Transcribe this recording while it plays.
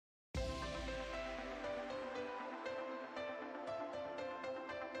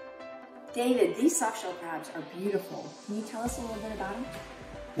David, these soft-shell crabs are beautiful. Can you tell us a little bit about them?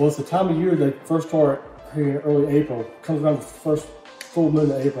 Well, it's the time of year they first start here in early April. Comes around the first full moon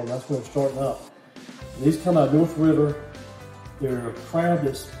of April, and that's when they're starting up. And these come out of North River. They're a crab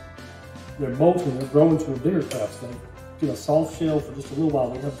they're molting, they're growing to a bigger crab. So they get a soft shell for just a little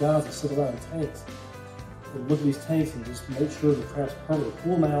while. We have guys that sit around in tanks. They look at these tanks and just make sure the crab's perfect.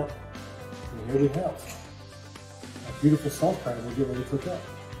 Pull them out, and here we have a beautiful soft crab we'll get ready to cook up.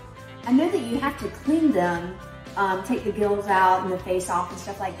 I know that you have to clean them, take the gills out and the face off and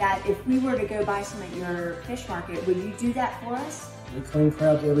stuff like that. If we were to go buy some at your fish market, would you do that for us? We clean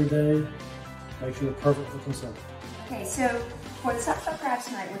crabs every day, make sure they're perfect for consumption. Okay, so for the soft-shell crabs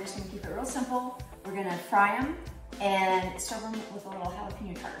tonight, we're just going to keep it real simple. We're going to fry them and serve them with a little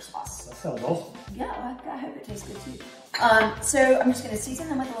jalapeno tartar sauce. That sounds awesome. Yeah, well, I hope it tastes good too. So I'm just going to season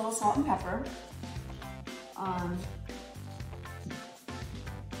them with a little salt and pepper.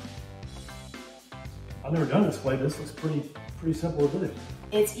 I've never done this way. This looks pretty simple to do.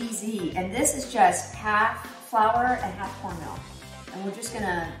 It's easy, and this is just half flour and half cornmeal. And we're just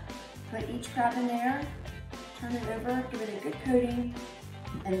gonna put each crab in there, turn it over, give it a good coating,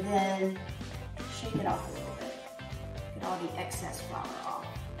 and then shake it off a little bit. Get all the excess flour off.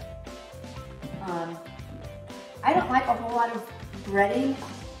 I don't like a whole lot of breading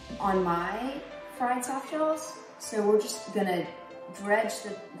on my fried soft shells, so we're just gonna dredge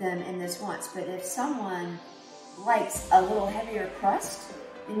them in this once. But if someone likes a little heavier crust,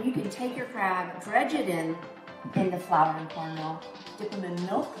 then you can take your crab, dredge it in the flour and cornmeal, dip them in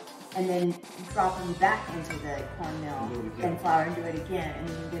milk, and then drop them back into the cornmeal and flour and do it again, and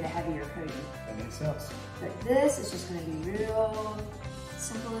then you get a heavier coating. That makes sense. But this is just going to be real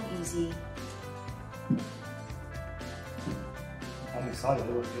simple and easy. I'm excited.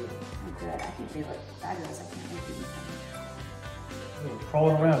 They look good. Oh, good. I think they look fabulous. I can't wait to eat them. They were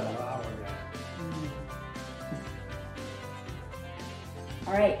crawling around an hour ago.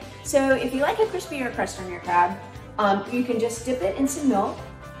 All right, so if you like a crispier crust on your crab, you can just dip it in some milk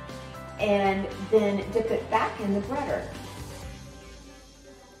and then dip it back in the breader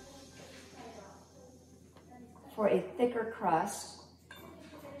for a thicker crust.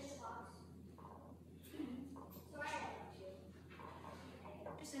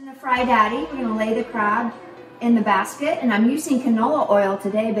 Just in the Fry Daddy, we're gonna lay the crab in the basket, and I'm using canola oil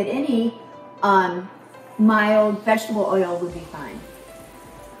today, but any mild vegetable oil would be fine.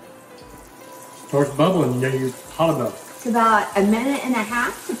 Starts bubbling, and then you hot enough. It's about 1.5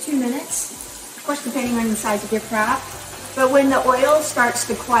 minutes to 2 minutes, of course depending on the size of your crab. But when the oil starts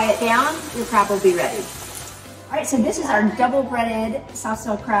to quiet down, your crab will be ready. All right, so this is our double breaded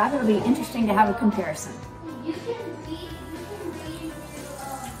soft-shell crab. It'll be interesting to have a comparison.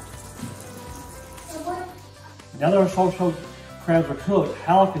 Now that our soft-shell crabs are cooked,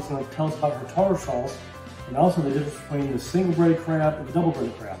 Hallock is going to tell us about her tartar sauce and also the difference between the single-breaded crab and the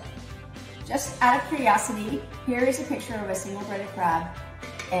double-breaded crab. Just out of curiosity, here is a picture of a single-breaded crab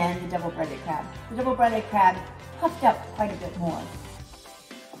and the double-breaded crab. The double-breaded crab puffed up quite a bit more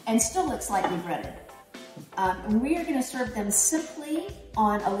and still looks lightly breaded. We are going to serve them simply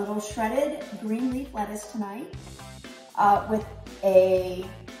on a little shredded green leaf lettuce tonight with a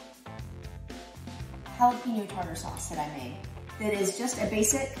jalapeno tartar sauce that I made. That is just a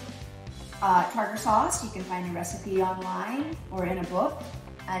basic tartar sauce. You can find the recipe online or in a book,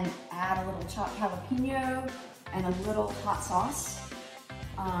 and add a little chopped jalapeno and a little hot sauce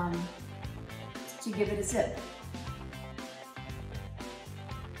to give it a zip.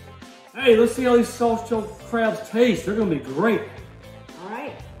 Hey, let's see how these soft-shell crabs taste. They're going to be great. All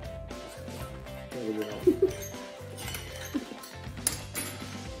right. There we go.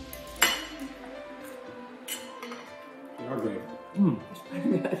 They are great.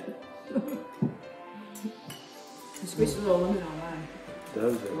 I squeezed a little lemon on mine. That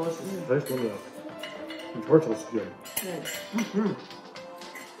is good. Nice lemon. The torch looks good. Good. That's good.